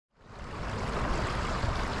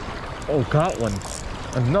Oh, got one.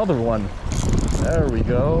 Another one. There we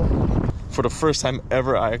go. For the first time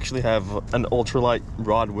ever, I actually have an ultralight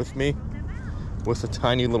rod with me with a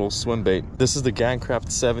tiny little swim bait. This is the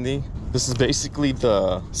Glidebait 70. This is basically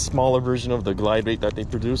the smaller version of the Glidebait that they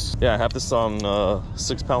produce. Yeah, I have this on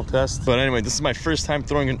 6-pound test. But anyway, this is my first time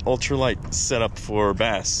throwing an ultralight setup for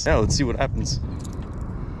bass. Yeah, let's see what happens.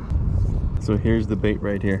 So here's the bait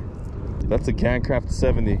right here. That's a Glidebait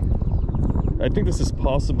 70. I think this is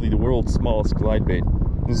possibly the world's smallest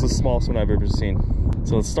Glidebait. This is the smallest one I've ever seen.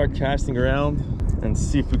 So let's start casting around and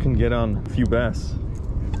see if we can get on a few bass.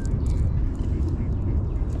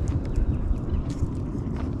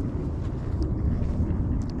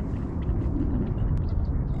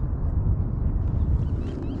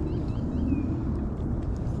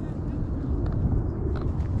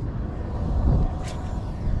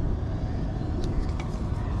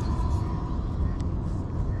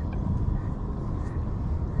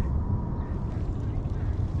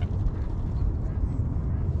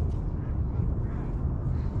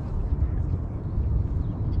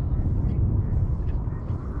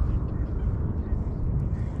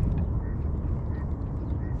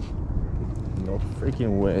 No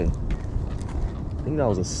freaking way. I think that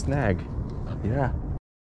was a snag. Yeah.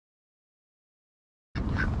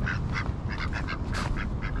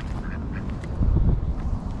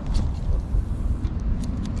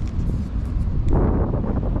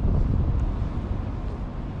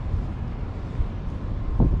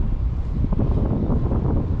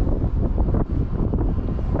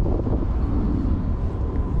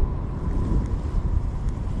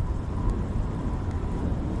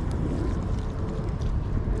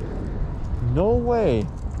 No way.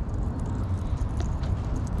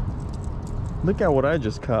 Look at what I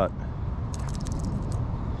just caught.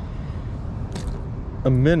 A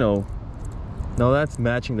minnow. Now that's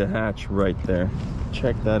matching the hatch right there.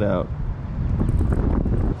 Check that out.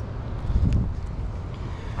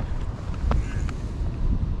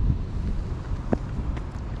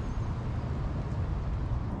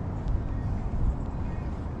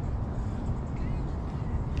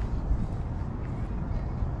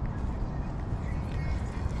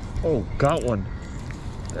 Oh, got one.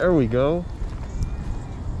 There we go.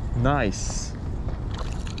 Nice.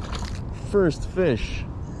 First fish.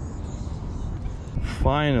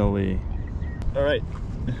 Finally. All right.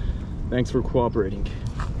 Thanks for cooperating.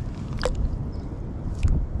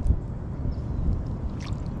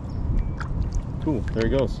 Cool, there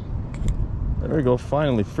he goes. There we go,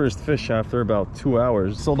 finally first fish after about 2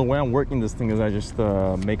 hours. So the way I'm working this thing is I just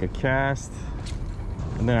make a cast,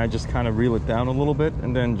 and then I just kind of reel it down a little bit,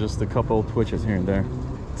 and then just a couple twitches here and there.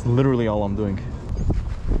 It's literally all I'm doing.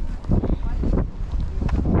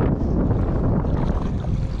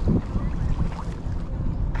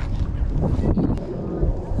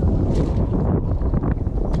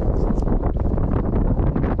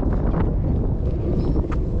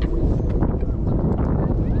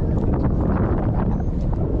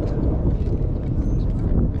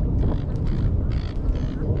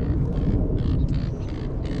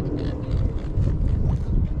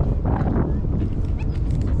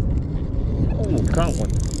 Got one.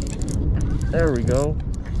 There we go.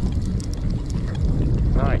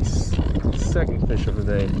 Nice. Second fish of the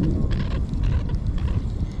day.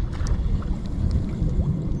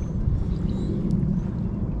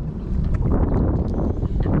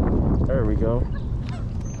 There we go.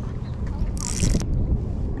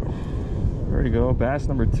 There we go. Bass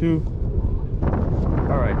number 2.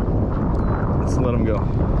 All right. Let's let him go.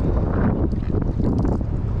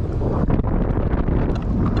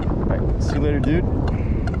 See you later, dude.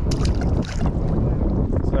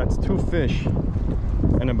 So that's 2 fish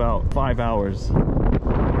in about 5 hours.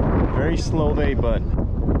 Very slow day, but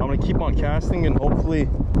I'm gonna keep on casting and hopefully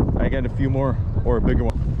I get a few more or a bigger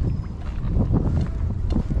one.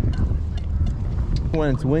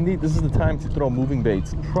 When it's windy, this is the time to throw moving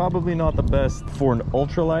baits. Probably not the best for an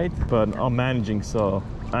ultralight, but I'm managing, so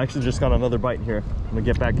I actually just got another bite here. I'm gonna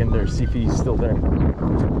get back in there, see if he's still there.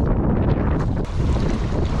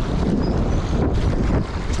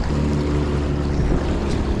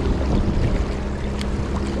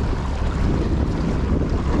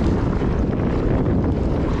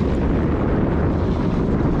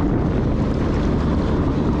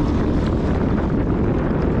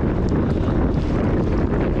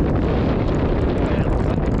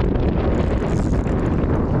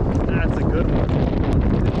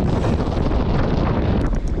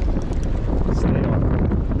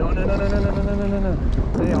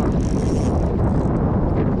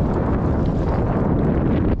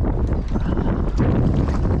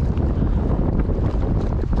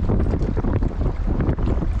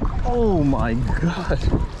 Oh my God.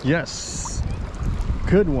 Yes.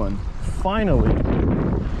 Good one. Finally.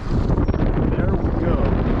 There we go.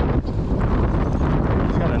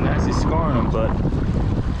 He's got a nasty scar on him, but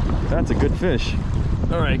that's a good fish.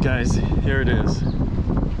 All right, guys, here it is.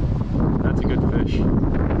 That's a good fish.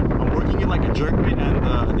 I'm working it like a jerkbait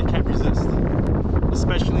and it can't resist.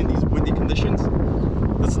 Especially in these windy conditions.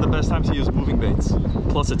 This is the best time to use moving baits.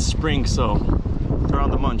 Plus it's spring, so they're on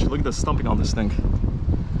the munch. Look at the stumping on this thing.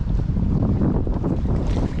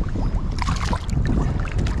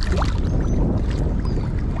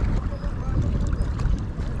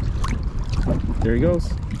 There he goes.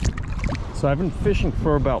 So I've been fishing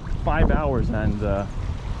for about 5 hours and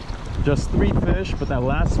just 3 fish, but that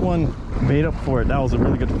last one made up for it. That was a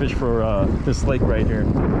really good fish for this lake right here.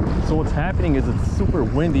 So what's happening is it's super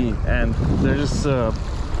windy and there's just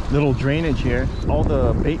little drainage here. All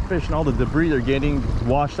the bait fish and all the debris are getting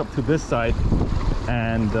washed up to this side,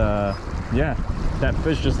 and yeah, that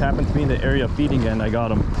fish just happened to be in the area feeding and I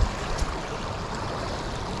got him.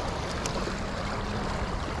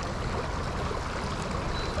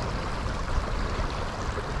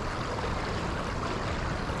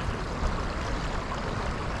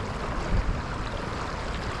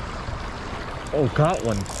 Oh, got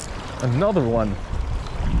one. Another one.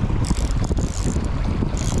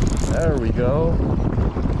 There we go.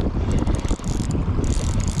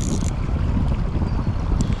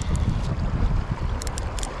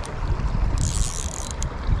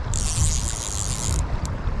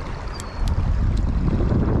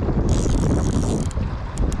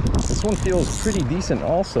 This one feels pretty decent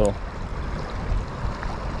also.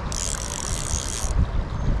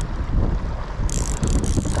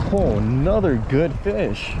 Oh, another good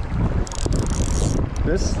fish.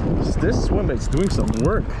 This swim bait's doing some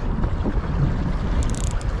work.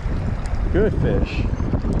 Good fish.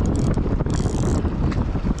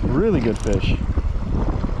 Really good fish.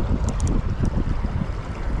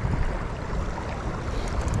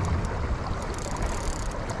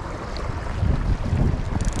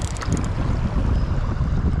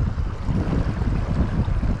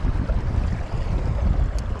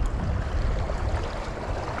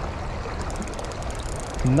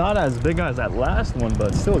 Not as big as that last one,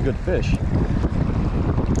 but still a good fish.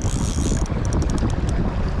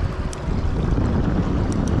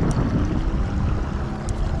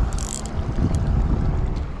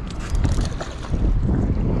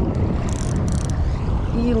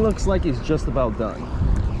 He looks like he's just about done.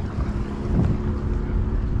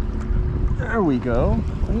 There we go.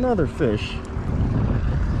 Another fish.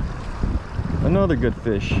 Another good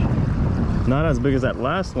fish. Not as big as that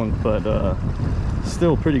last one, but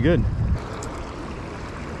still pretty good.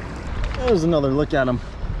 There's another look at him.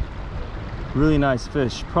 Really nice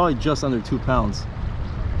fish, probably just under 2 pounds.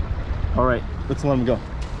 All right, let's let him go.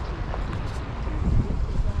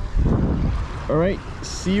 All right,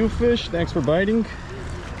 see you fish, thanks for biting.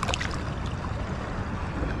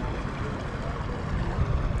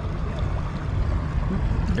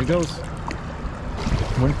 There he goes.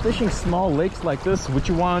 When fishing small lakes like this, what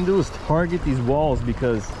you want to do is target these walls,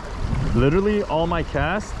 because literally all my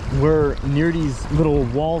casts were near these little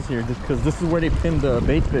walls here, just because this is where they pin the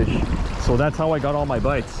bait fish. So that's how I got all my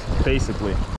bites, basically.